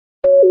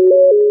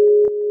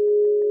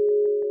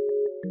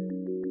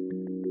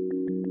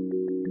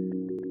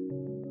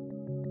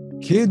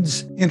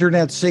Kids,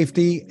 internet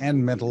safety,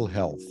 and mental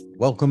health.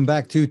 Welcome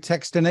back to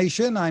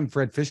Techstination. I'm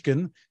Fred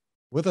Fishkin.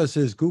 With us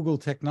is Google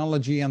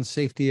technology and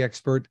safety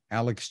expert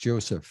Alex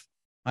Joseph.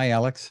 Hi,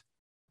 Alex.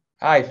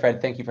 Hi,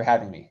 Fred. Thank you for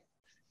having me.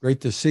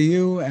 Great to see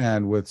you.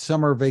 And with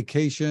summer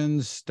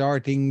vacations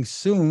starting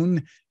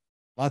soon,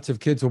 lots of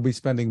kids will be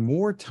spending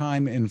more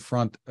time in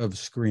front of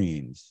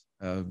screens.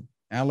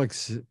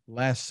 Alex,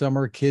 last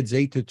summer, kids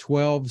 8 to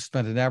 12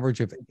 spent an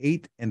average of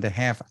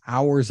 8.5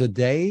 hours a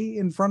day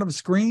in front of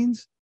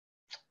screens.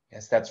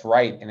 Yes, that's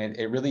right. And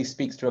it really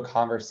speaks to a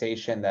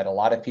conversation that a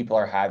lot of people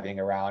are having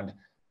around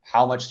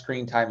how much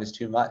screen time is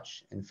too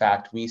much. In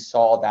fact, we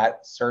saw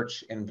that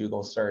search in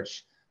Google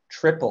search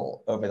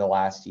triple over the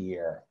last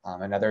year.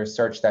 Another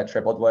search that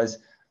tripled was,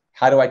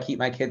 how do I keep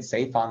my kids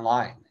safe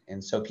online?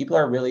 And so people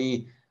are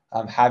really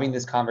having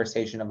this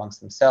conversation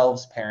amongst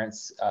themselves,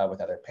 parents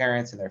with other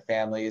parents and their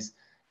families.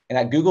 And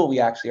at Google,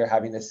 we actually are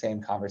having the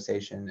same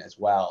conversation as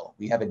well.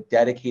 We have a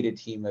dedicated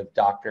team of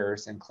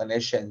doctors and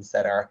clinicians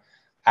that are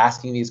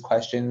asking these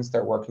questions.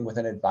 They're working with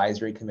an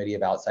advisory committee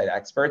of outside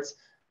experts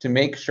to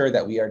make sure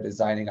that we are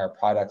designing our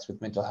products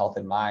with mental health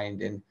in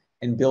mind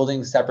and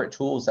building separate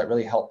tools that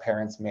really help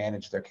parents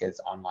manage their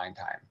kids' online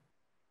time.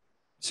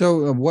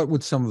 So what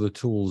would some of the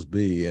tools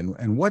be,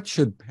 and what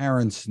should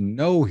parents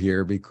know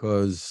here,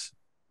 because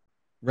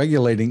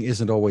regulating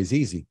isn't always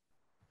easy?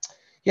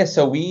 Yeah,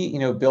 so we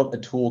built a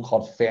tool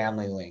called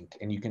Family Link,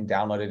 and you can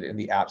download it in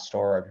the App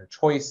Store of your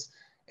choice.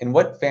 And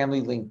what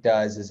Family Link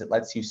does is it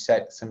lets you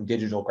set some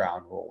digital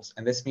ground rules.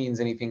 And this means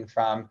anything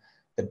from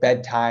the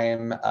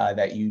bedtime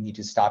that you need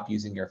to stop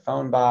using your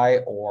phone by,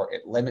 or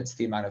it limits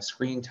the amount of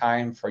screen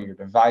time for your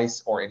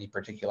device or any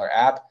particular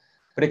app.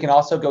 But it can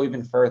also go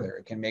even further.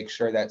 It can make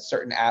sure that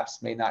certain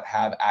apps may not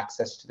have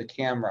access to the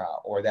camera,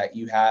 or that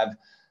you have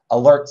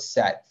alerts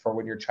set for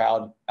when your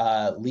child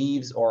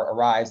leaves or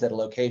arrives at a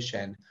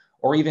location,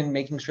 or even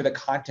making sure the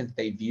content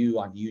they view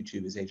on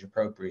YouTube is age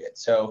appropriate.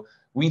 So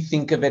we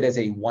think of it as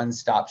a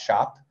one-stop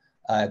shop,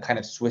 kind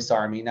of Swiss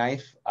Army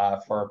knife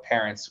for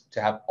parents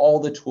to have all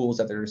the tools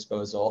at their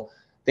disposal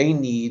they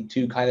need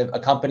to kind of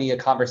accompany a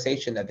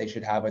conversation that they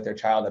should have with their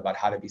child about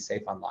how to be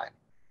safe online.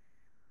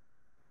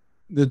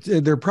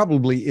 There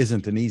probably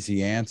isn't an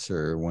easy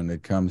answer when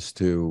it comes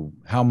to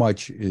how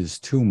much is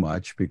too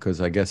much,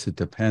 because I guess it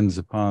depends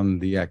upon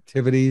the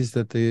activities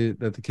that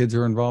the kids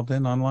are involved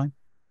in online.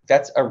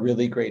 That's a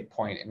really great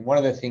point. And one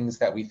of the things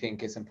that we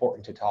think is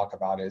important to talk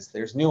about is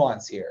there's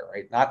nuance here,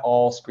 right? Not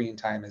all screen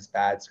time is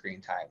bad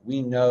screen time.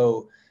 We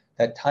know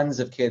that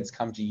tons of kids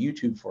come to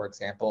YouTube, for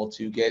example,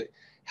 to get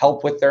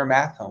help with their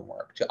math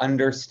homework, to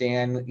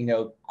understand,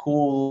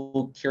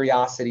 cool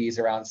curiosities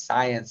around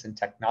science and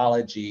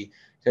technology,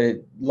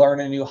 to learn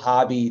a new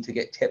hobby, to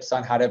get tips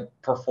on how to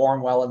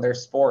perform well in their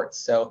sports.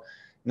 So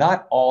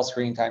not all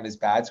screen time is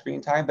bad screen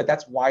time, but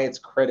that's why it's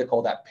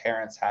critical that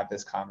parents have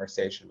this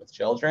conversation with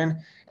children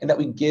and that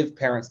we give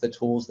parents the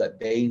tools that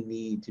they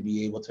need to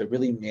be able to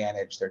really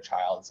manage their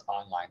child's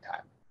online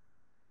time.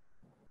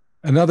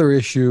 Another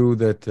issue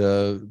that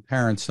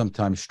parents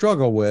sometimes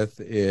struggle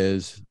with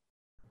is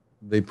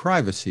the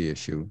privacy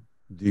issue.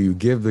 Do you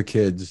give the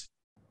kids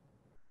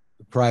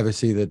the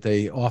privacy that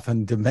they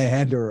often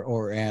demand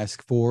or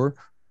ask for?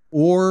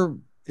 Or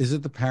is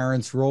it the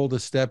parents' role to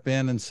step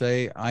in and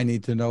say, I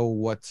need to know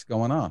what's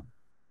going on?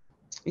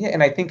 Yeah,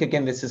 and I think,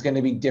 again, this is going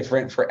to be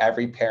different for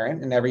every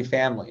parent and every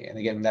family. And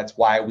again, that's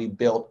why we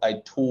built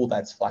a tool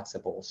that's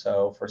flexible.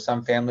 So for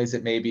some families,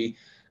 it may be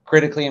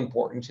critically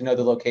important to know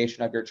the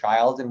location of your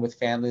child. And with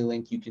Family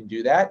Link, you can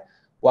do that.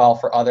 While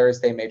for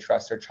others, they may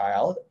trust their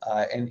child.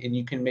 And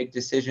you can make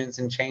decisions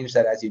and change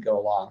that as you go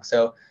along.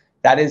 So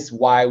that is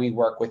why we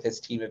work with this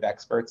team of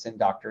experts and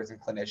doctors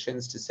and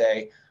clinicians to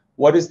say,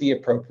 what is the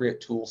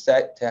appropriate tool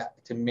set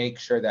to make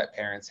sure that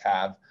parents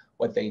have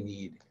what they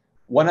need.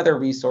 One other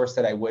resource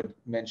that I would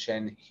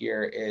mention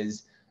here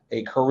is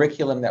a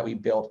curriculum that we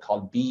built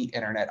called Be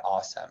Internet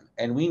Awesome.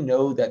 And we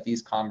know that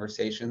these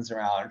conversations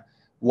around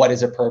what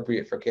is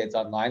appropriate for kids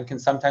online can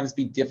sometimes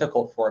be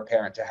difficult for a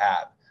parent to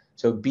have.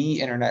 So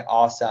Be Internet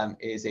Awesome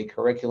is a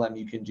curriculum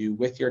you can do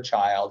with your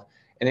child,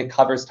 and it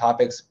covers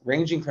topics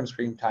ranging from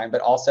screen time,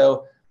 but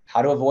also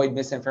how to avoid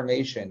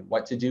misinformation,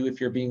 what to do if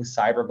you're being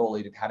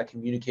cyberbullied, and how to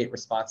communicate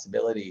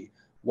responsibility,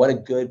 what a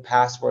good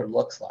password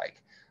looks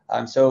like.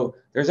 So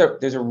there's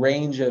a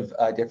range of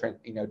different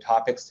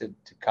topics to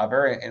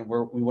cover, and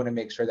we want to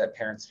make sure that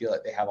parents feel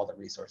like they have all the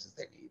resources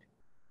they need.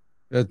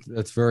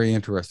 That's very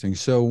interesting.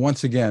 So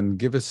once again,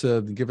 give us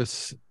a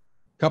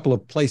couple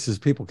of places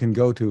people can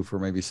go to for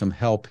maybe some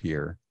help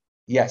here.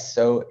 Yes,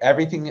 so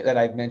everything that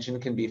I've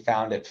mentioned can be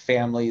found at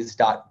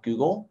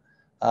families.google.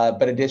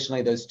 But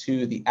additionally,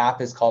 the app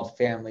is called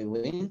Family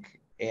Link,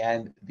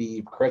 and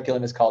the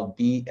curriculum is called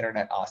Be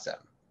Internet Awesome.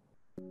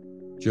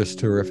 Just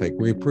terrific.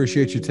 We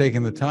appreciate you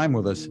taking the time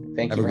with us.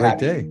 Thank Have you a for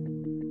great having day. me.